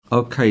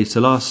Okay, so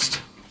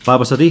last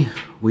Bible study,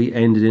 we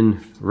ended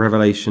in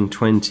Revelation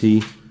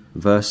 20,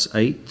 verse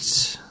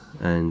 8,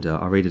 and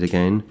I'll read it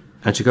again.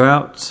 And to go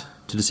out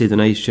to deceive the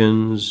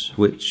nations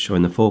which are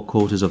in the four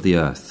quarters of the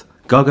earth,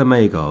 Gog and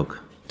Magog,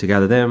 to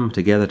gather them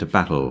together to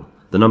battle,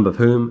 the number of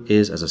whom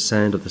is as the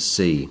sand of the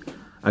sea.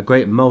 A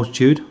great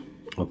multitude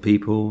of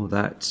people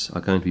that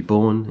are going to be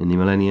born in the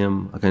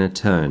millennium are going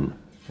to turn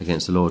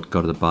against the Lord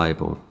God of the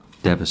Bible.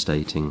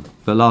 Devastating.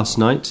 But last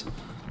night,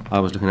 I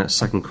was looking at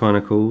 2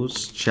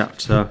 Chronicles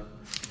chapter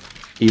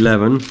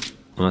 11,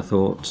 and I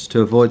thought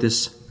to avoid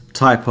this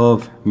type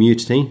of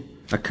mutiny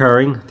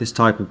occurring, this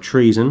type of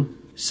treason,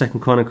 2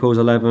 Chronicles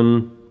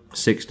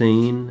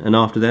 11:16, and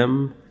after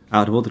them,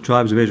 out of all the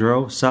tribes of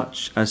Israel,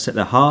 such as set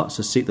their hearts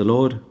to seek the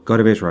Lord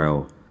God of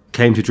Israel,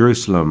 came to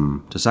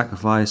Jerusalem to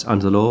sacrifice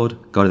unto the Lord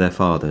God of their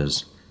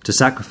fathers. To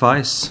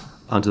sacrifice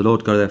unto the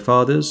Lord God of their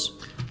fathers,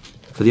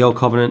 for the old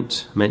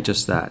covenant meant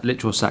just that,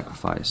 literal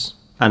sacrifice,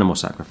 animal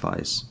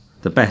sacrifice.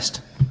 The best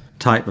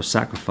type of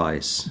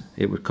sacrifice.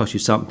 It would cost you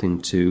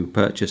something to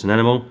purchase an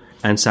animal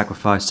and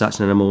sacrifice such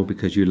an animal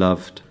because you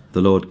loved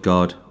the Lord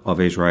God of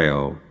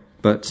Israel.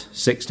 But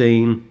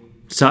 16,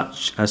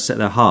 such as set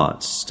their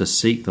hearts to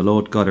seek the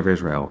Lord God of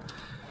Israel.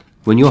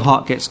 When your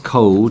heart gets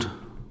cold,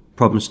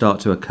 problems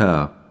start to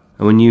occur.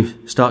 And when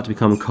you start to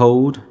become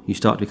cold, you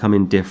start to become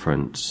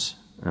indifferent.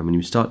 And when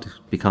you start to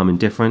become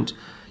indifferent,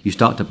 you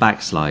start to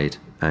backslide.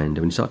 And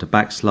when you start to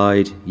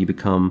backslide, you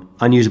become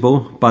unusable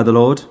by the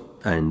Lord.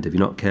 And if you're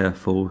not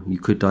careful, you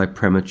could die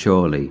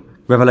prematurely.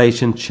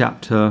 Revelation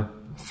chapter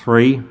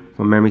 3,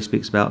 from memory,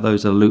 speaks about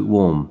those that are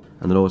lukewarm.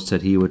 And the Lord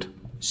said he would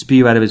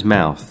spew out of his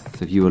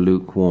mouth if you were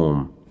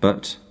lukewarm.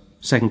 But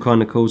 2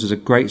 Chronicles is a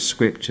great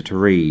scripture to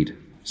read.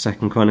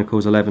 2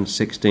 Chronicles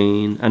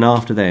 11:16, and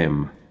after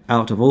them,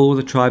 out of all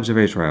the tribes of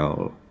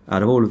Israel,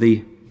 out of all of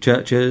the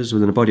churches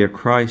within the body of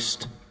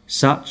Christ,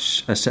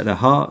 such as set their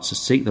hearts to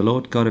seek the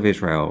Lord God of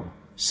Israel,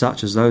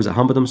 such as those that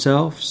humble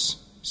themselves,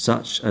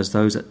 such as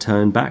those that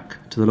turn back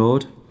to the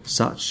Lord,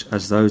 such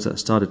as those that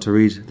started to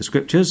read the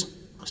scriptures,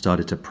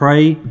 started to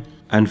pray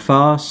and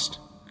fast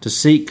to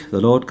seek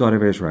the Lord God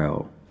of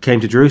Israel,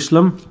 came to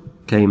Jerusalem,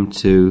 came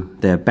to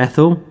their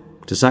Bethel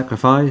to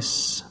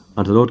sacrifice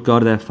unto the Lord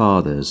God of their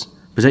fathers.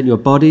 Present your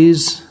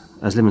bodies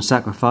as living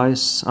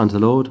sacrifice unto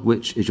the Lord,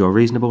 which is your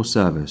reasonable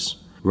service.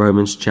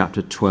 Romans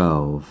chapter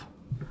 12.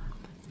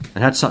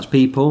 And had such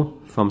people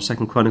from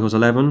 2 Chronicles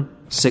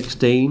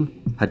 11:16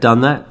 had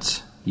done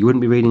that, you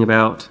wouldn't be reading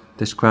about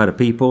this crowd of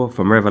people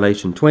from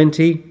Revelation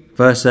 20,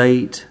 verse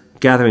 8,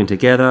 gathering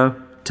together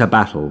to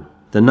battle,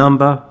 the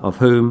number of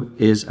whom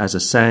is as the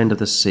sand of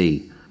the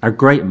sea, a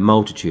great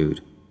multitude.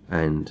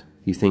 And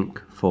you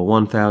think for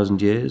 1,000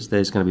 years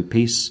there's going to be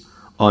peace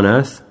on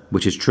earth,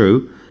 which is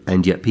true,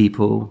 and yet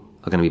people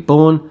are going to be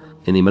born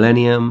in the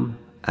millennium,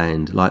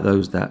 and like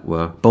those that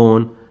were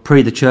born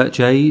pre the church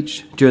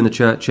age, during the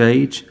church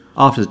age,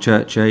 after the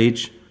church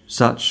age,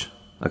 such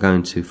are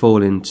going to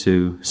fall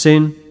into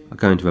sin, are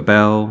going to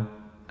rebel,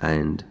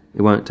 and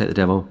it won't take the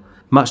devil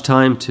much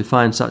time to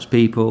find such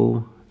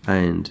people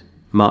and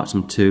march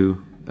them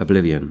to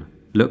oblivion.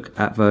 Look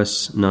at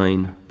verse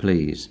 9,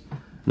 please. And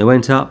they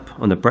went up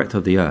on the breadth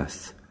of the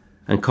earth,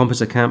 and compassed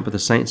the camp of the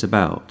saints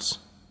about,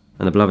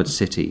 and the beloved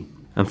city.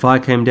 And fire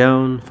came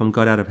down from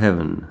God out of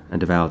heaven,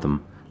 and devoured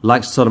them.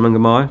 Like Sodom and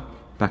Gomorrah,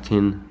 back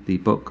in the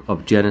book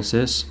of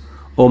Genesis,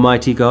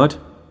 Almighty God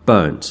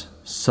burnt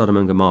Sodom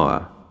and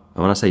Gomorrah.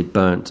 And when I say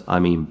burnt, I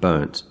mean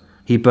burnt.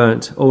 He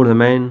burnt all of the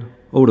men,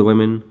 all the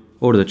women,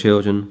 all of the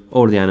children,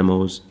 all of the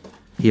animals.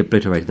 He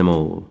obliterated them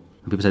all.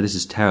 And people say, this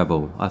is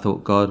terrible. I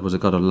thought God was a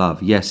God of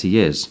love. Yes, he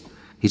is.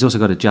 He's also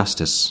God of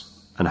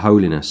justice and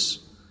holiness.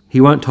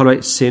 He won't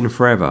tolerate sin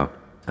forever.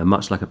 And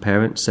much like a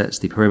parent sets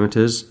the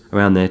perimeters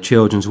around their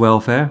children's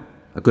welfare,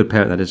 a good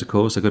parent that is, of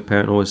course, a good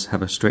parent always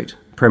have a strict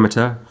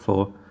perimeter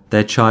for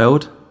their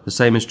child. The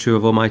same is true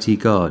of Almighty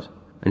God.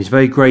 And he's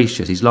very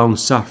gracious, he's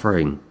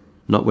long-suffering,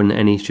 not when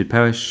any should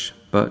perish,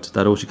 but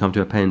that all should come to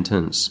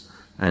repentance.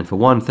 And for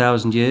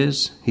 1,000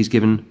 years, he's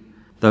given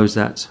those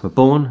that were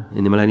born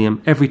in the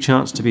millennium every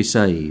chance to be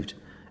saved,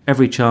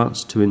 every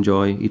chance to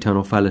enjoy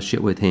eternal fellowship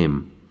with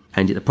him.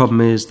 And yet the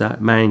problem is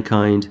that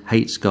mankind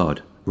hates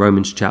God.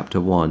 Romans chapter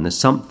 1. There's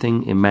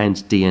something in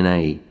man's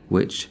DNA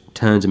which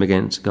turns him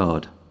against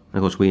God. And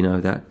of course we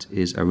know that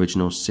is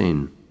original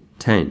sin.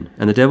 10.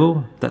 And the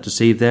devil that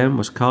deceived them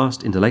was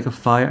cast into the lake of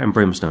fire and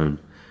brimstone,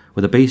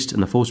 where the beast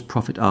and the false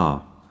prophet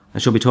are,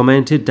 and shall be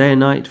tormented day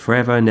and night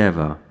forever and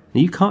ever.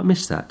 Now you can't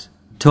miss that.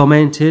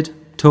 Tormented,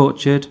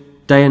 tortured,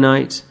 day and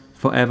night,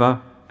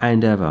 forever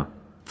and ever.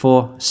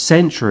 For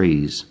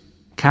centuries,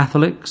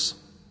 Catholics,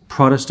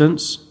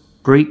 Protestants,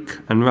 Greek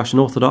and Russian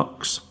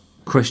Orthodox,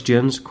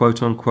 Christians,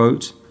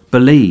 quote-unquote,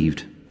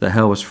 believed that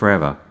hell was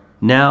forever.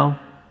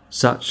 Now,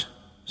 such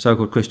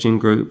so-called Christian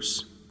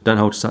groups don't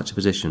hold such a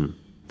position.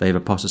 They've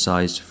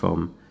apostatized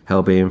from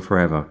hell being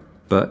forever.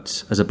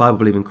 But as a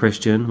Bible-believing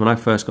Christian, when I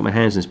first got my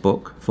hands on this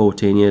book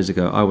 14 years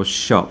ago, I was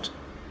shocked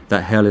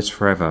that hell is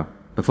forever.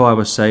 Before I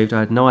was saved, I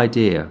had no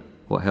idea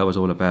what hell was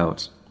all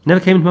about. It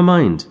never came into my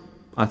mind.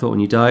 I thought when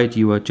you died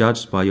you were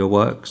judged by your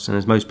works, and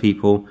as most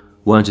people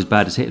weren't as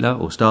bad as Hitler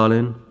or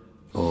Stalin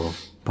or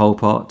Pol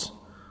Pot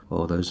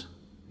or those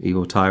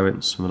evil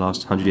tyrants from the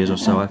last 100 years or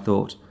so, I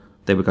thought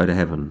they would go to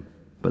heaven.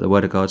 But the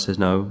Word of God says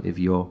no, if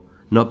you're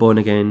not born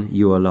again,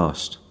 you are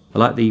lost. I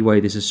like the way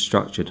this is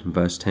structured in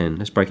verse 10.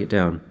 Let's break it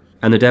down.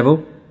 And the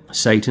devil,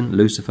 Satan,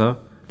 Lucifer,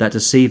 that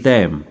deceived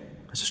them,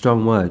 that's a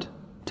strong word,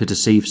 to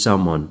deceive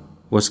someone,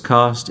 was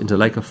cast into the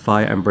lake of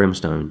fire and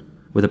brimstone,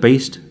 where the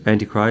beast,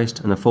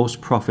 Antichrist, and the false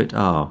prophet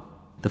are.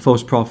 The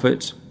false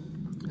prophet,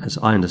 as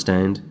I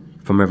understand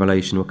from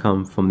Revelation, will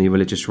come from the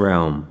religious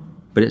realm.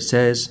 But it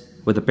says,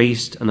 where the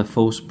beast and the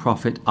false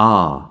prophet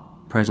are,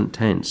 present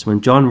tense.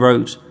 When John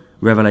wrote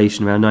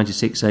Revelation around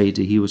 96 AD,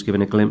 he was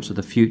given a glimpse of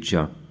the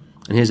future.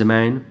 And here's a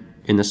man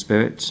in the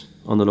Spirit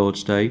on the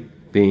Lord's Day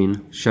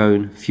being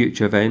shown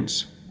future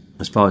events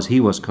as far as he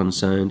was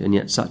concerned, and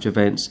yet such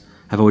events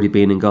have already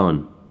been and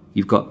gone.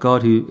 You've got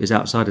God who is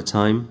outside of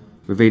time,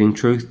 revealing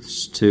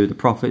truths to the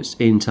prophets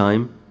in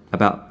time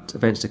about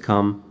events to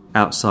come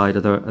outside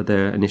of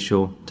their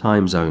initial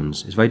time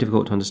zones. It's very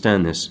difficult to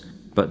understand this,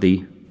 but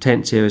the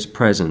tense here is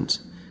present.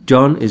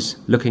 John is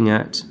looking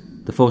at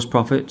the false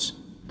prophet,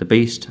 the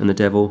beast and the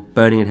devil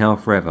burning in hell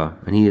forever,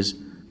 and he is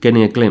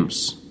getting a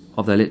glimpse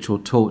of their literal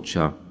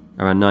torture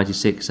around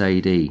 96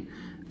 AD.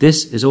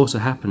 This is also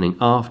happening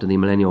after the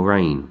millennial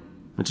reign.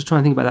 And just try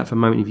and think about that for a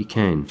moment if you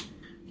can.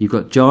 You've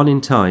got John in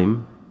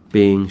time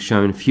being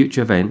shown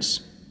future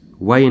events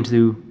way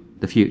into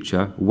the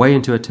future, way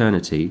into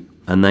eternity,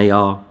 and they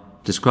are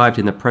described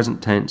in the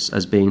present tense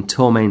as being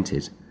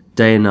tormented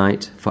day and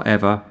night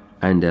forever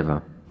and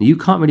ever. You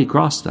can't really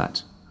grasp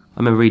that. I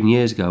remember reading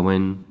years ago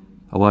when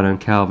a well-known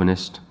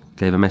Calvinist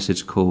gave a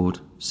message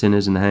called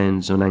Sinners in the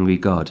Hands of an Angry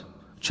God,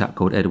 a chap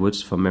called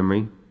Edwards from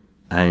memory.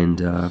 And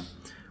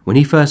when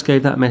he first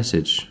gave that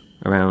message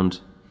around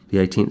the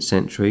 18th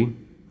century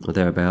or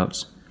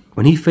thereabouts,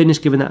 when he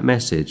finished giving that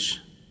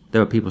message,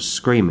 there were people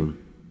screaming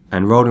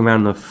and rolling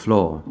around on the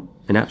floor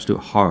in absolute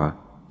horror.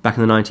 Back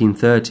in the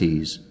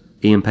 1930s,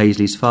 Ian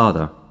Paisley's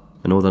father,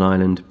 a Northern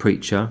Ireland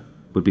preacher,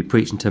 would be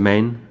preaching to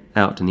men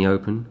out in the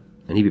open,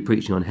 and he'd be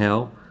preaching on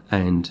hell,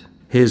 and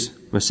his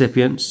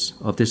recipients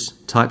of this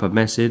type of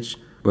message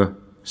were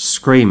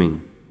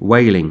screaming,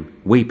 wailing,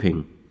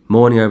 weeping,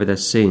 mourning over their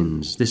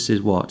sins. This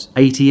is what,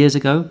 80 years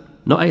ago?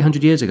 Not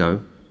 800 years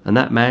ago. And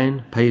that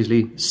man,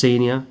 Paisley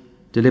Sr.,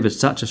 delivered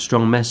such a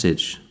strong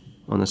message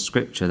on the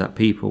scripture that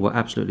people were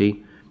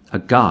absolutely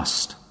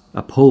aghast,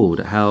 appalled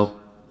at how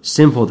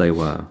simple they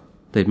were.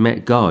 They'd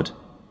met God.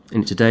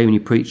 And today when you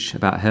preach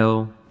about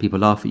hell, people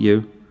laugh at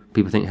you.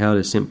 People think hell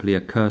is simply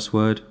a curse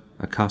word,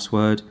 a cuss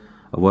word,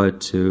 a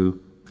word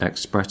to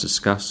express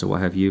disgust or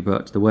what have you.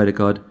 But the Word of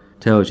God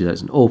tells you that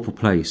it's an awful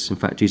place. In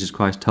fact, Jesus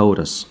Christ told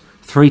us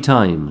 3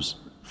 times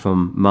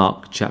from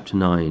Mark chapter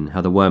 9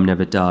 how the worm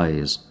never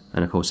dies.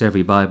 And of course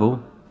every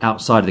Bible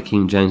outside of the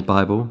King James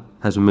Bible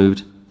has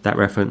removed that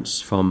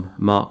reference from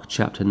Mark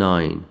chapter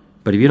 9.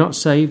 But if you're not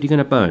saved, you're going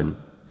to burn.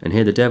 And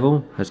here the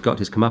devil has got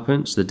his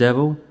comeuppance. The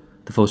devil,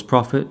 the false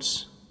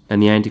prophets,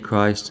 and the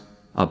Antichrist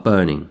are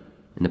burning.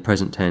 In the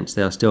present tense,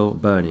 they are still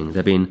burning.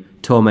 They're being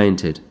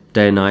tormented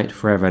day and night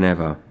forever and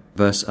ever.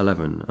 Verse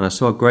 11, and I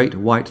saw a great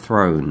white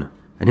throne,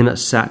 and him that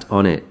sat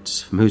on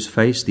it, from whose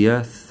face the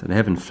earth and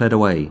heaven fled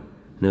away,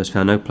 and there was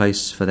found no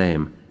place for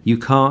them. You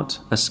can't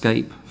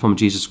escape from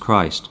Jesus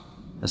Christ.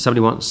 As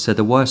somebody once said,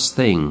 the worst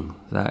thing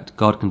that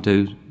God can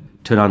do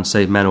to an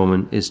unsaved man or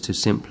woman is to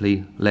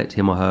simply let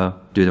him or her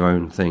do their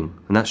own thing.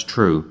 And that's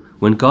true.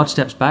 When God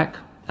steps back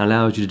and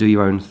allows you to do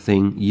your own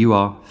thing, you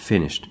are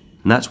finished.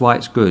 And that's why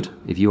it's good,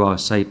 if you are a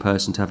saved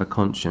person, to have a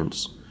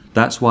conscience.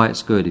 That's why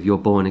it's good, if you're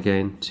born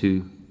again,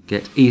 to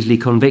get easily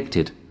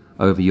convicted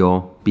over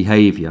your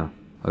behaviour,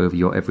 over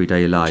your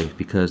everyday life,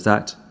 because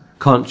that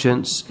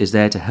conscience is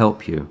there to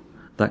help you.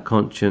 That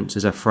conscience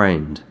is a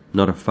friend,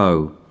 not a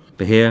foe.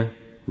 But here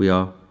we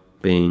are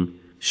being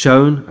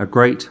shown a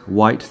great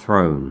white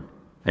throne,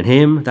 and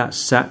him that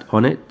sat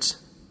on it,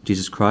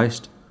 Jesus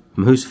Christ,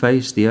 from whose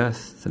face the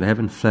earth and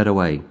heaven fled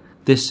away.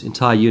 This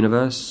entire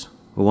universe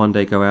will one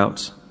day go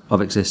out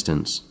of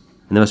existence,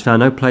 and there was found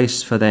no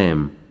place for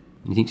them.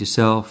 You think to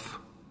yourself,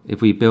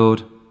 if we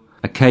build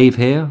a cave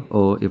here,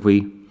 or if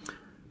we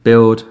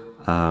build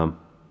a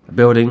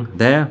building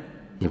there,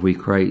 if we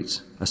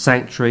create a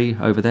sanctuary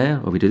over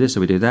there, or we do this or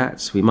we do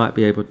that, we might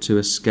be able to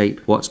escape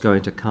what's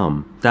going to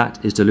come.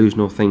 That is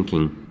delusional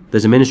thinking.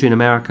 There's a ministry in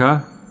America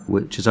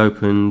which has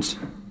opened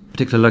a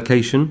particular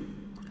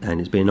location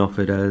and is being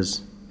offered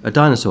as a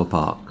dinosaur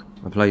park,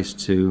 a place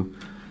to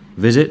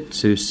visit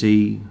to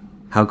see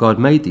how God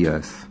made the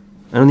earth.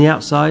 And on the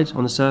outside,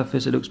 on the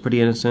surface, it looks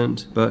pretty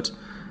innocent, but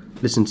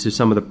listen to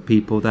some of the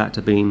people that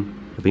have been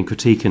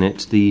critiquing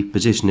it. The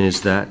position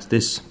is that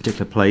this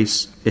particular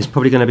place is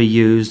probably going to be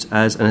used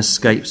as an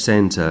escape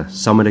centre,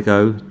 somewhere to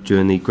go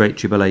during the Great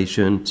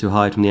Tribulation to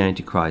hide from the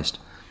Antichrist.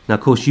 Now,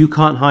 of course, you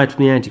can't hide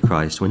from the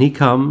Antichrist. When he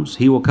comes,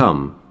 he will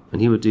come, and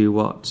he will do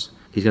what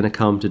he's going to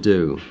come to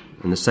do.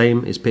 And the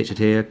same is pictured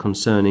here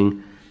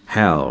concerning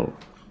hell.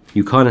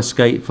 You can't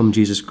escape from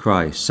Jesus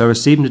Christ. So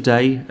receive him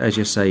today as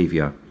your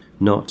Saviour.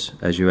 not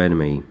as your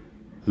enemy.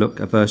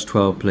 Look at verse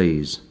 12,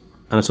 please.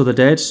 And I saw the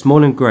dead,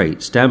 small and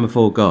great, stand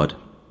before God.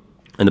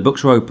 And the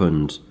books were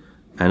opened.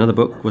 And another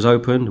book was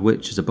opened,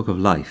 which is the book of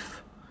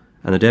life.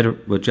 And the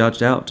dead were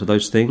judged out to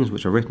those things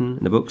which are written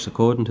in the books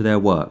according to their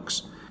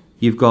works.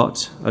 You've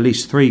got at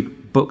least 3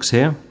 books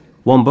here.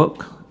 One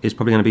book is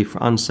probably going to be for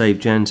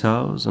unsaved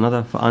Gentiles,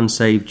 another for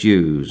unsaved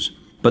Jews.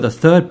 But the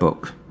third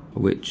book,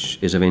 which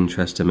is of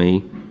interest to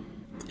me,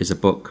 is a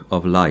book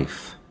of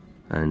life.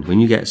 And when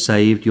you get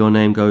saved, your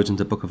name goes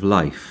into the book of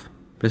life.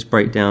 Let's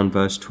break down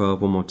verse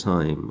 12 one more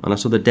time. And I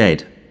saw the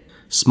dead,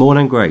 small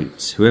and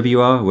great, whoever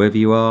you are, wherever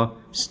you are,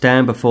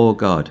 stand before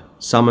God,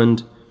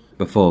 summoned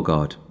before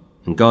God.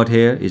 And God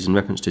here is in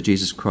reference to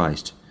Jesus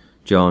Christ.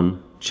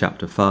 John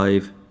chapter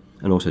 5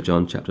 and also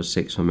John chapter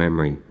 6 from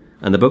memory.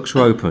 And the books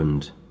were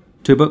opened.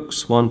 2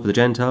 books, one for the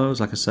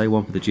Gentiles, like I say,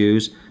 one for the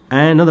Jews.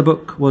 And another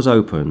book was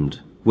opened,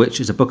 which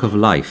is a book of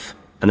life.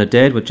 And the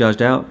dead were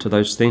judged out to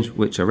those things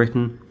which are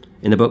written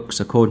in the books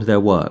according to their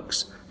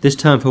works. This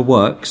term for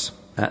works,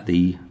 at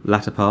the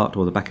latter part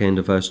or the back end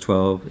of verse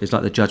 12, is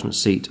like the judgment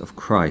seat of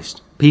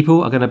Christ.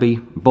 People are going to be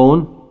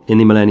born in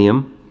the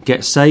millennium,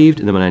 get saved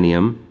in the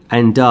millennium,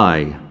 and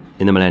die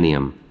in the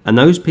millennium. And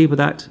those people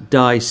that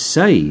die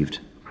saved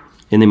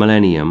in the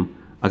millennium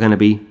are going to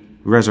be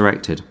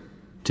resurrected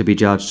to be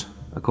judged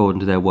according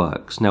to their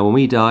works. Now, when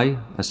we die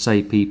as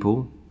saved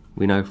people,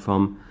 we know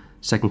from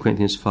 2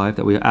 Corinthians 5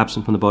 that we are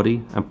absent from the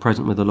body and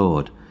present with the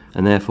Lord.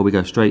 And therefore we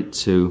go straight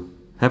to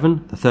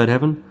heaven, the third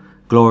heaven,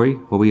 glory,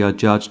 where we are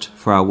judged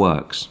for our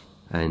works.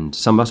 And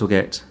some of us will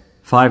get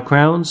 5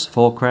 crowns,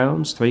 4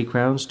 crowns, 3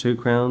 crowns, 2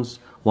 crowns,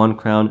 1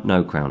 crown,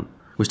 no crown.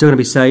 We're still going to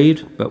be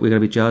saved, but we're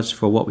going to be judged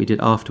for what we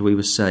did after we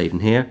were saved.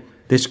 And here,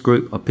 this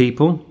group of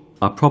people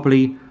are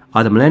probably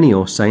either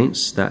millennial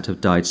saints that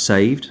have died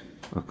saved,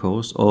 of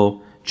course,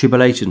 or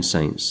tribulation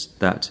saints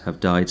that have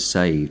died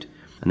saved.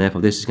 And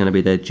therefore this is going to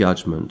be their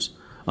judgment.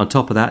 On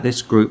top of that,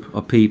 this group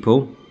of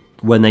people,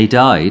 when they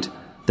died,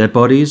 their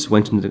bodies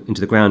went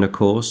into the ground, of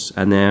course,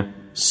 and their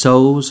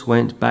souls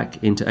went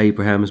back into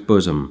Abraham's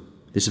bosom.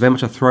 This is very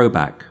much a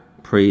throwback,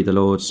 pre the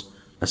Lord's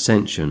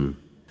ascension.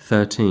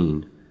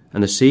 13.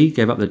 And the sea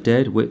gave up the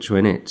dead which were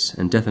in it,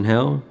 and death and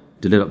hell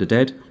delivered up the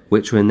dead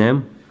which were in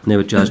them, and they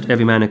were judged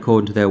every man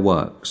according to their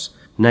works.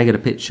 Now you get a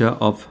picture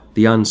of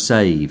the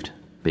unsaved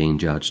being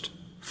judged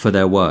for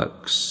their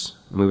works.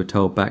 And we were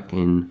told back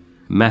in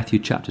Matthew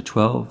chapter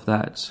 12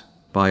 that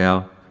by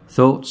our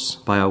thoughts,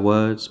 by our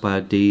words, by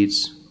our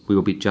deeds, we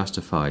will be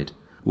justified.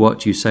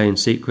 What you say in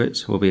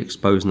secret will be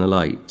exposed in the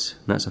light.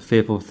 And that's a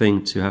fearful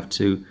thing to have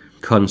to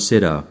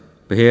consider.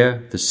 But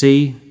here, the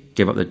sea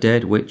gave up the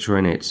dead which were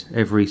in it.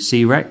 Every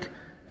sea wreck,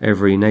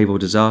 every naval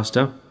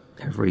disaster,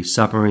 every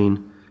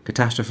submarine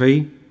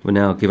catastrophe will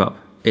now give up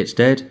its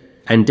dead.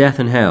 And death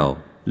and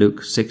hell,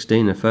 Luke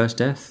 16, the first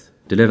death,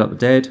 delivered up the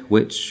dead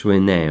which were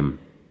in them.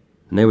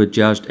 And they were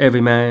judged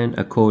every man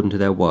according to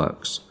their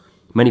works.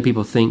 Many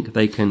people think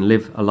they can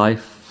live a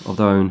life of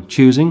their own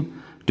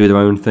choosing, do their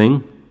own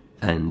thing,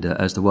 and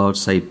as the world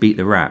say, beat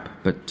the rap.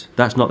 But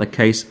that's not the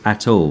case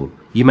at all.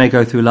 You may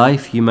go through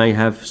life, you may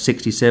have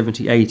 60,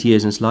 70, 80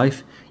 years in this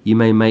life, you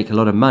may make a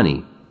lot of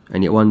money,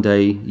 and yet one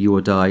day you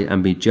will die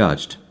and be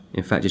judged.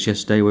 In fact, just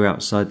yesterday we were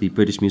outside the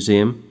British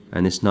Museum,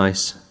 and this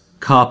nice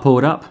car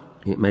pulled up.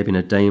 It may have been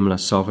a Daimler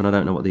Sovereign, I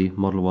don't know what the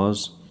model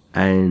was.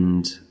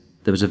 And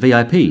there was a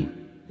VIP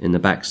in the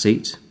back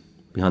seat,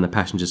 behind the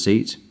passenger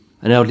seat.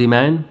 An elderly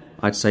man,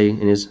 I'd say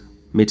in his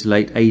mid to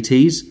late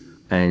 80s,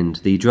 and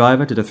the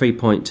driver did a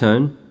 3-point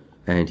turn,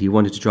 and he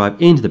wanted to drive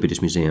into the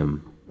British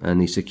Museum.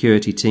 And the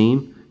security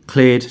team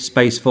cleared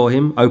space for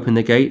him, opened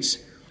the gates,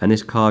 and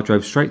this car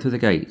drove straight through the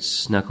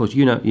gates. Now, of course,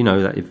 you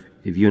know that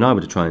if you and I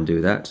were to try and do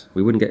that,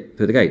 we wouldn't get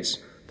through the gates.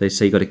 They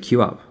say you've got to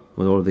queue up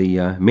with all of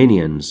the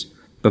minions.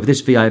 But for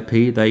this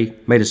VIP, they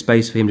made a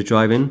space for him to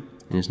drive in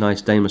his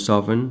nice Daimler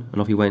Sovereign,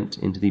 and off he went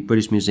into the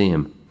British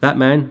Museum. That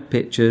man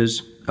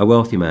pictures a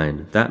wealthy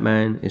man. That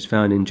man is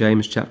found in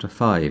James chapter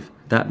 5.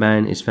 That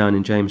man is found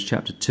in James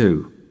chapter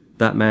 2.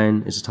 That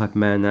man is the type of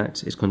man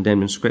that is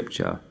condemned in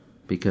Scripture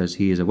because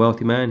he is a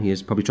wealthy man. He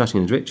is probably trusting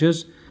in his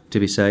riches to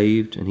be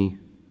saved, and he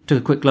took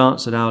a quick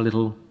glance at our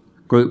little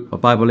group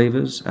of Bible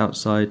believers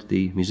outside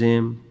the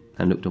museum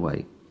and looked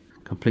away,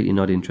 completely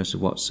not interested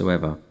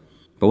whatsoever.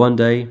 But one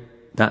day,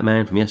 that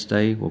man from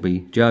yesterday will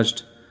be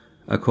judged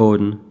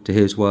according to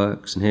his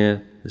works. And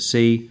here the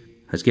sea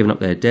has given up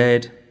their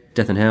dead,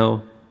 death and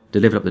hell,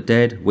 delivered up the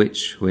dead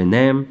which were in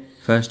them,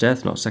 first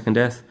death, not second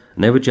death,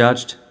 and they were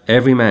judged,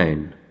 every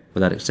man,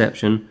 without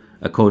exception,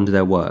 according to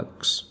their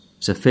works.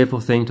 It's a fearful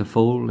thing to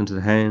fall into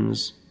the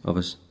hands of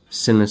a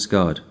sinless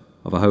God,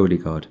 of a holy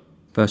God.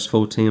 Verse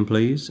 14,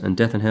 please. And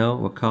death and hell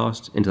were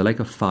cast into the lake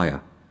of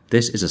fire.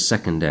 This is a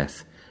second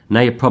death.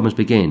 Now your problems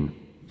begin.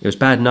 It was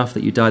bad enough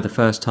that you died the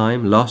first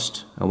time,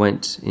 lost, and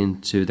went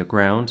into the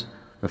ground,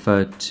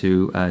 referred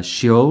to as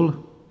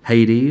Sheol,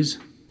 Hades,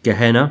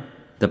 Gehenna,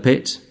 the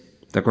pit,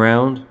 the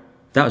ground.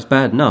 That was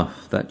bad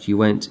enough that you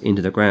went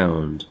into the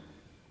ground,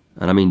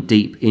 and I mean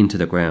deep into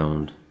the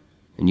ground,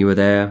 and you were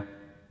there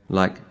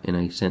like in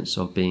a sense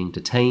of being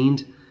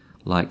detained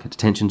like a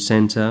detention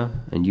centre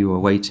and you were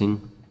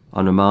waiting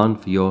on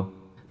remand for your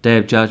day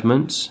of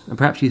judgment. And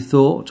perhaps you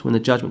thought, when the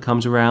judgment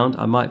comes around,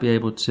 I might be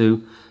able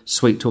to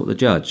sweet talk the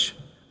judge.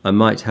 I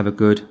might have a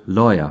good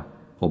lawyer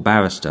or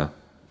barrister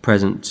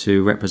present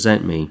to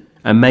represent me.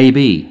 And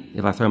maybe,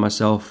 if I throw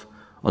myself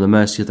on the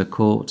mercy of the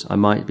court, I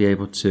might be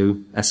able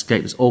to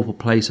escape this awful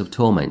place of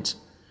torment.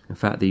 In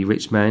fact, the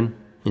rich man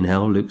in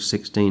hell, Luke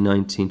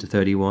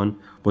 16:19-31,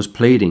 was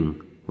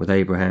pleading with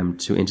Abraham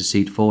to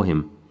intercede for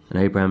him.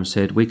 And Abraham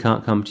said, we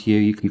can't come to you,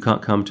 you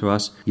can't come to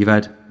us. You've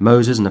had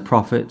Moses and the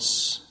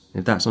prophets.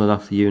 If that's not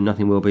enough for you,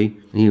 nothing will be.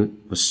 And he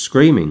was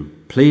screaming,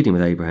 pleading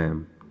with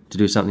Abraham to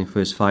do something for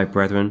his 5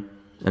 brethren.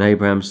 And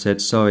Abraham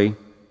said, sorry,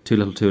 too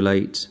little too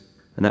late.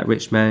 And that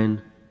rich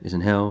man is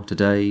in hell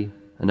today.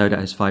 And no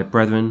doubt his 5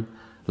 brethren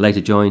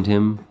later joined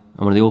him.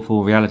 And one of the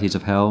awful realities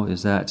of hell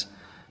is that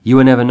you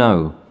will never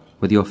know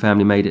whether your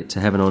family made it to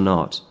heaven or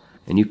not.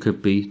 And you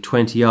could be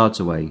 20 yards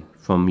away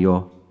from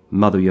your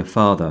mother or your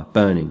father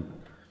burning.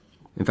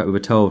 In fact, we were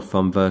told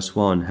from verse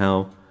 1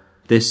 how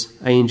this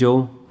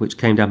angel, which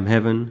came down from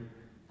heaven,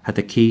 had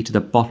the key to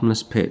the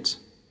bottomless pit.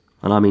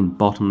 And I mean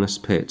bottomless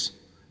pit.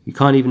 You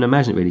can't even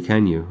imagine it really,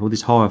 can you? All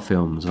these horror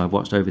films that I've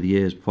watched over the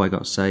years before I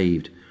got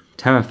saved.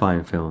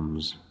 Terrifying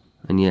films.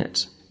 And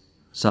yet,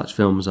 such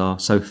films are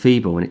so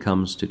feeble when it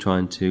comes to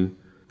trying to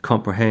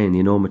comprehend the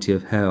enormity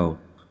of hell.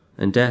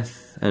 And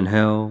death and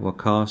hell were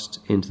cast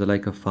into the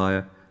lake of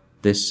fire.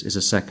 This is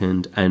a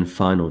second and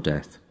final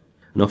death.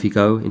 And off you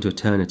go into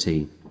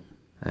eternity.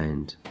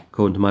 And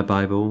according to my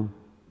Bible,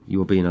 you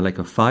will be in a lake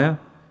of fire,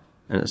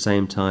 and at the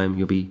same time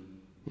you'll be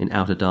in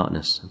outer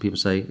darkness. And people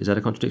say, is that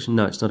a contradiction?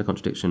 No, it's not a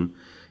contradiction,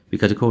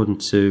 because according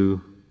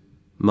to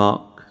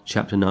Mark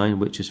chapter 9,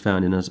 which is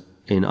found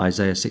in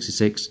Isaiah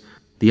 66,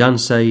 the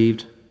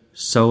unsaved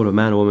soul of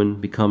man or woman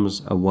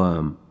becomes a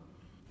worm,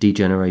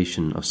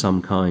 degeneration of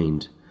some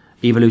kind.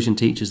 Evolution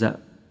teaches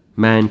that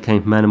man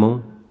came from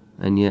animal,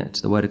 and yet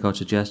the Word of God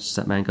suggests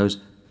that man goes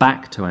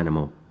back to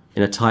animal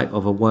in a type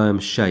of a worm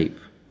shape.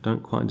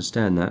 Don't quite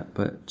understand that,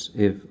 but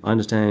if I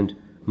understand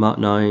Mark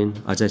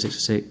 9, Isaiah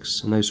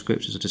 66, and those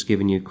scriptures are just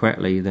given you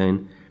correctly,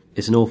 then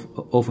it's an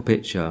awful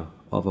picture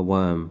of a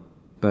worm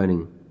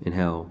burning in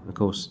hell. Of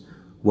course,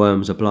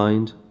 worms are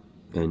blind,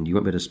 and you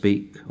won't be able to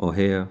speak or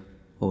hear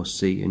or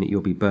see, and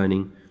you'll be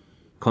burning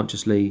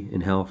consciously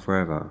in hell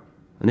forever.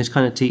 And this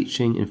kind of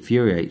teaching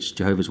infuriates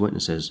Jehovah's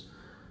Witnesses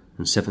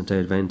and Seventh-day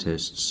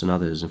Adventists and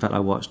others. In fact, I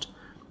watched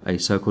a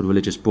so-called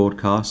religious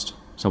broadcast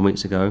some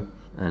weeks ago,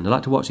 and I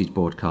like to watch these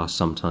broadcasts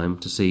sometime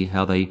to see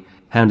how they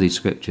handle these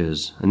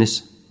scriptures. And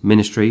this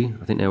ministry,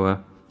 I think they were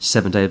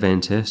Seventh-day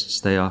Adventists,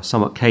 they are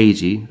somewhat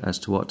cagey as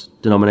to what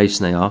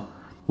denomination they are,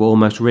 were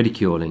almost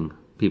ridiculing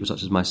people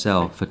such as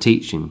myself for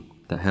teaching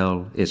that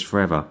hell is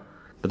forever.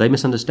 But they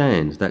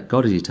misunderstand that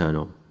God is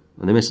eternal.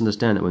 And they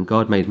misunderstand that when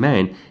God made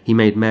man, he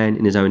made man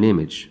in his own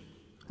image.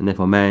 And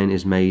therefore man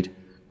is made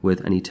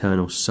with an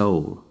eternal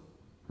soul.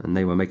 And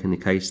they were making the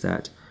case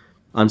that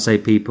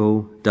unsaved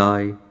people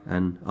die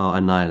and are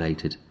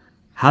annihilated.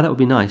 How that would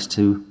be nice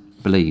to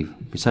believe. It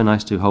would be so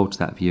nice to hold to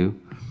that view.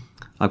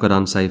 I've got an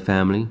unsaved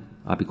family.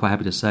 I'd be quite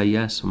happy to say,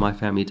 yes, when my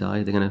family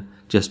die, they're going to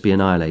just be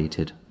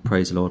annihilated.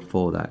 Praise the Lord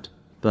for that.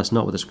 But that's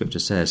not what the scripture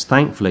says.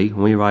 Thankfully,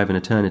 when we arrive in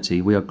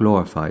eternity, we are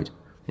glorified.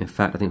 In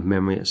fact, I think from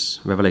memory it's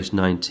Revelation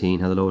 19,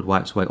 how the Lord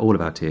wipes away all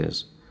of our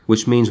tears.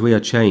 Which means we are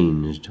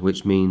changed.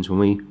 Which means when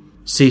we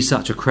see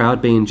such a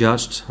crowd being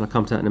judged, and I'll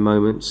come to that in a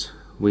moment,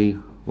 we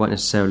won't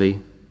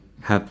necessarily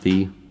have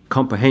the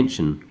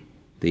comprehension,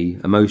 the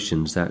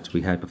emotions that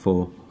we had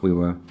before we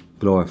were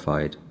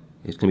glorified.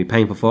 It's going to be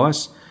painful for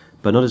us,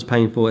 but not as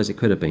painful as it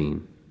could have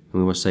been.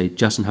 And we will say,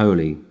 just and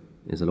holy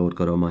is the Lord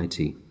God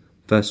Almighty.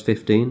 Verse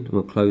 15, and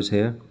we'll close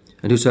here.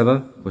 And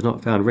whosoever was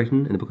not found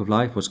written in the book of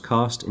life was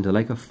cast into the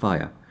lake of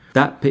fire.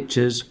 That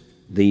pictures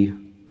the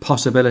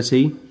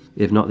possibility,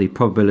 if not the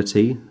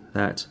probability,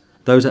 that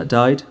those that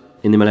died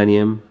in the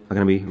millennium are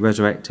going to be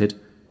resurrected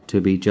to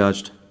be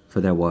judged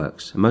for their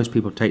works. And most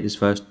people take this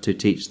verse to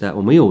teach that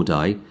when we all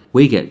die,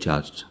 we get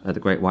judged at the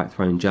great white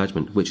throne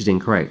judgment, which is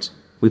incorrect.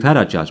 We've had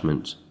our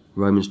judgment,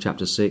 Romans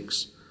chapter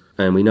 6,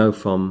 and we know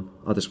from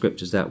other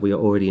scriptures that we are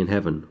already in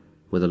heaven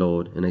with the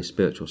Lord in a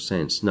spiritual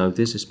sense. No,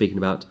 this is speaking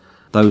about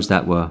those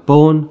that were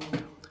born,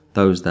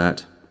 those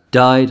that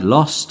died,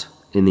 lost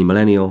in the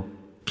millennial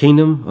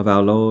kingdom of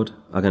our Lord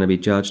are going to be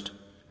judged.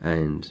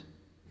 And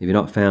if you're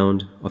not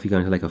found, off you go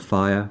into the lake of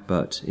fire.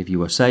 But if you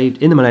were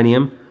saved in the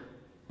millennium,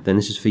 then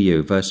this is for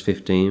you. Verse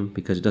 15,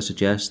 because it does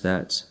suggest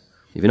that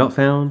if you're not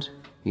found,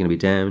 you're going to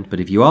be damned. But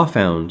if you are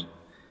found,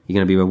 you're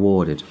going to be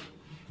rewarded.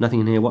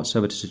 Nothing in here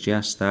whatsoever to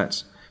suggest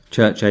that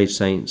church-age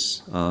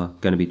saints are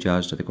going to be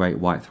judged at the great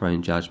white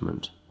throne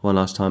judgment. One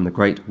last time, the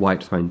great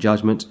white throne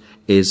judgment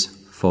is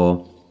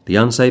for the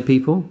unsaved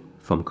people,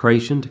 from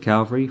creation to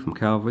Calvary, from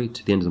Calvary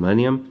to the end of the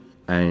millennium,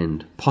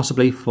 and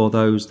possibly for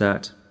those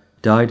that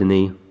died in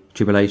the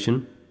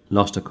tribulation,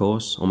 lost of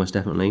course, almost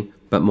definitely,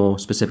 but more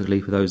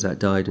specifically for those that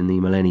died in the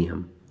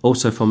millennium.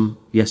 Also from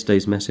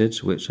yesterday's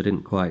message, which I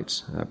didn't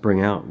quite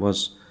bring out,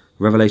 was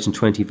Revelation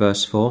 20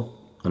 verse 4,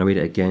 and I read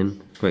it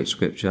again, great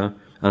scripture.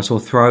 And I saw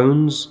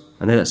thrones,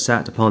 and they that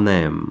sat upon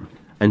them,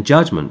 and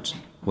judgment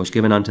was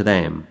given unto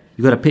them.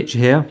 You've got a picture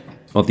here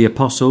of the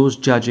apostles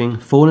judging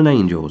fallen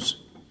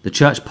angels. The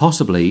church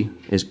possibly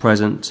is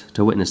present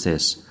to witness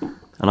this,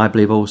 and I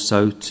believe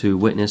also to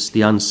witness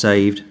the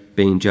unsaved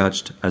being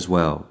judged as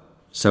well.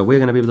 So we're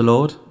going to be with the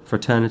Lord for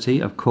eternity,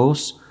 of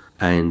course,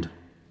 and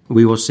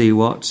we will see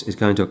what is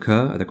going to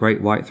occur at the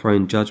great white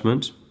throne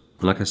judgment.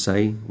 And like I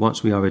say,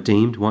 once we are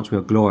redeemed, once we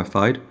are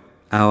glorified,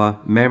 our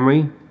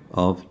memory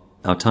of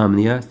our time on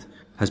the earth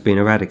has been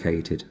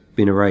eradicated,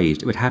 been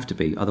erased. It would have to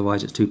be,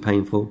 otherwise it's too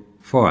painful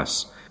for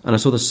us. And I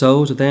saw the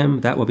souls of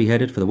them that were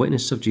beheaded for the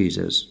witness of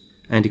Jesus.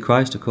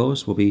 Antichrist, of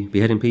course, will be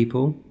beheading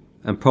people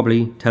and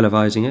probably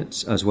televising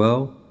it as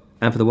well,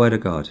 and for the word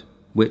of God,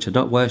 which had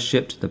not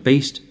worshipped the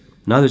beast,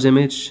 neither his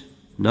image,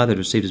 neither had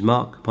received his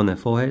mark upon their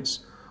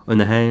foreheads or in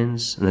their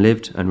hands, and they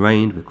lived and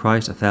reigned with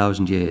Christ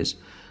 1,000 years.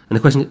 And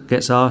the question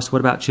gets asked,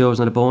 what about children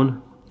that are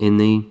born in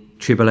the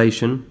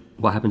tribulation?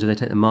 What happens if they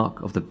take the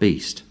mark of the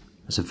beast?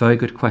 That's a very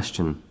good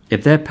question.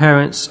 If their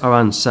parents are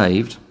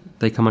unsaved,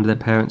 they come under their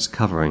parents'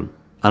 covering.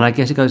 And I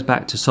guess it goes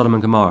back to Sodom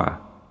and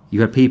Gomorrah.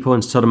 You had people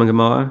in Sodom and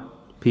Gomorrah,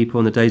 people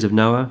in the days of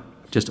Noah,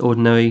 just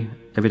ordinary,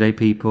 everyday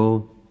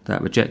people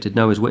that rejected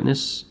Noah's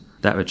witness,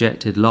 that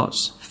rejected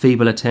Lot's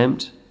feeble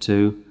attempt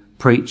to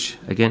preach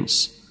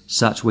against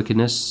such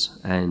wickedness.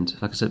 And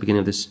like I said at the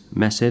beginning of this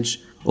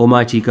message,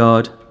 Almighty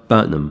God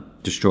burnt them,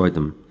 destroyed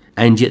them.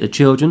 And yet the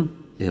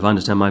children, if I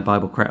understand my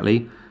Bible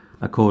correctly,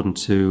 according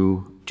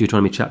to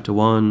Deuteronomy chapter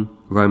 1,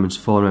 Romans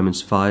 4 and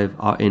Romans 5,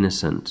 are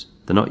innocent.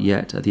 They're not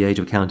yet at the age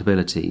of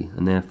accountability,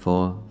 and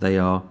therefore they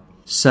are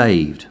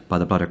saved by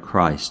the blood of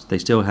Christ. They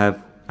still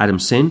have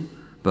Adam's sin,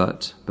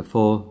 but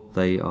before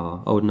they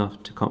are old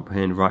enough to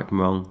comprehend right from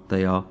wrong,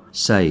 they are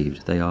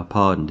saved. They are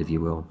pardoned, if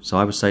you will. So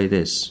I would say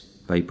this,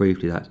 very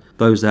briefly, that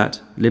those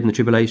that live in the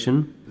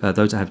tribulation,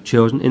 those that have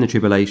children in the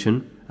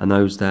tribulation, and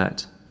those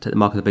that take the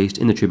mark of the beast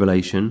in the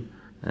tribulation,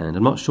 and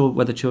I'm not sure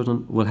whether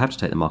children will have to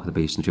take the mark of the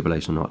beast in the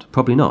tribulation or not.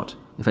 Probably not.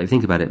 In fact, if you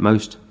think about it,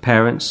 most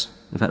parents,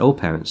 in fact all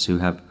parents who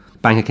have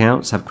bank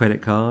accounts, have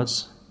credit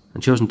cards,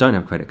 and children don't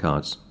have credit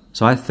cards.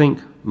 So I think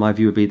my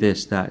view would be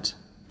this, that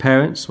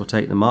parents will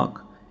take the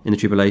mark in the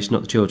tribulation,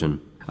 not the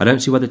children. I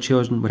don't see why the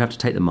children would have to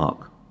take the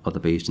mark of the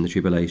beast in the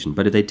tribulation.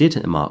 But if they did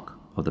take the mark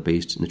of the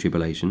beast in the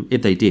tribulation,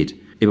 if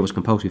it was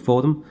compulsory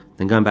for them,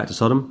 then going back to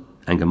Sodom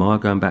and Gomorrah,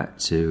 going back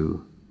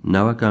to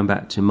Noah, going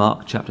back to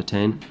Mark chapter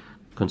 10,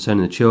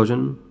 concerning the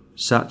children,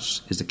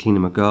 such is the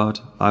kingdom of God.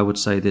 I would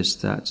say this,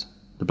 that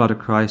the blood of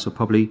Christ will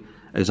probably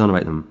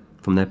exonerate them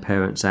from their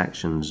parents'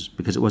 actions,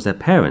 because it was their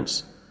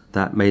parents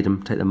that made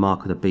them take the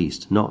mark of the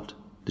beast, not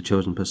the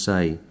children per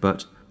se.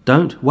 But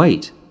don't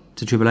wait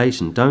to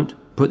tribulation. Don't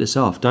put this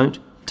off. Don't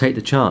take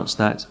the chance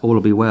that all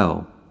will be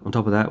well. On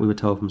top of that, we were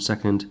told from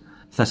 2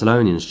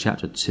 Thessalonians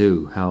chapter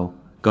 2 how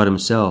God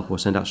himself will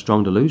send out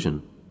strong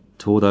delusion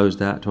to all those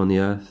that are on the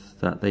earth,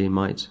 that they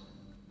might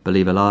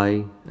believe a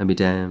lie and be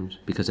damned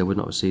because they would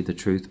not receive the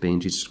truth, being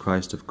Jesus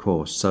Christ, of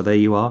course. So there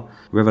you are,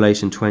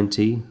 Revelation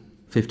 20,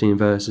 15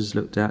 verses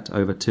looked at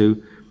over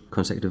 2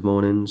 consecutive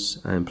mornings.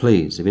 And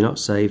please, if you're not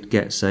saved,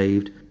 get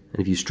saved.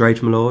 And if you strayed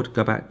from the Lord,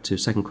 go back to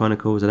 2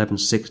 Chronicles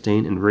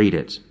 11:16 and read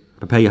it.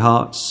 Prepare your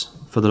hearts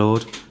for the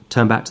Lord.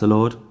 Turn back to the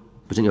Lord.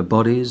 Present your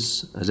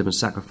bodies as living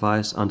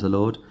sacrifice unto the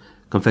Lord.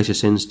 Confess your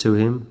sins to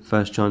him,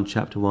 1 John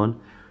chapter 1,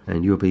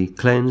 and you will be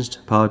cleansed,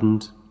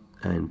 pardoned,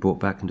 and brought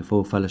back into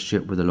full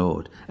fellowship with the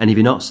Lord. And if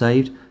you're not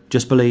saved,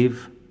 just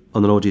believe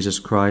on the Lord Jesus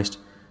Christ.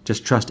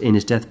 Just trust in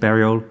his death,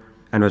 burial,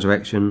 and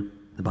resurrection.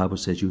 The Bible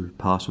says you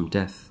pass from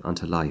death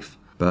unto life.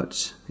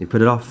 But if you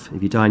put it off,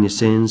 if you die in your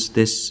sins,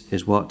 this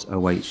is what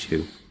awaits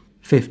you.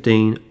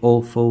 15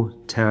 awful,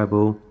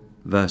 terrible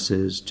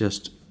verses,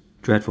 just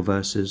dreadful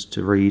verses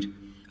to read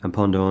and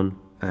ponder on.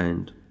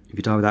 And if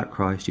you die without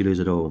Christ, you lose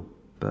it all.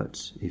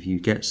 But if you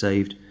get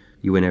saved,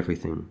 you win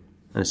everything.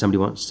 And as somebody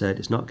once said,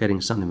 it's not getting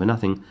something for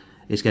nothing,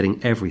 it's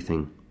getting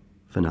everything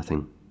for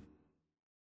nothing.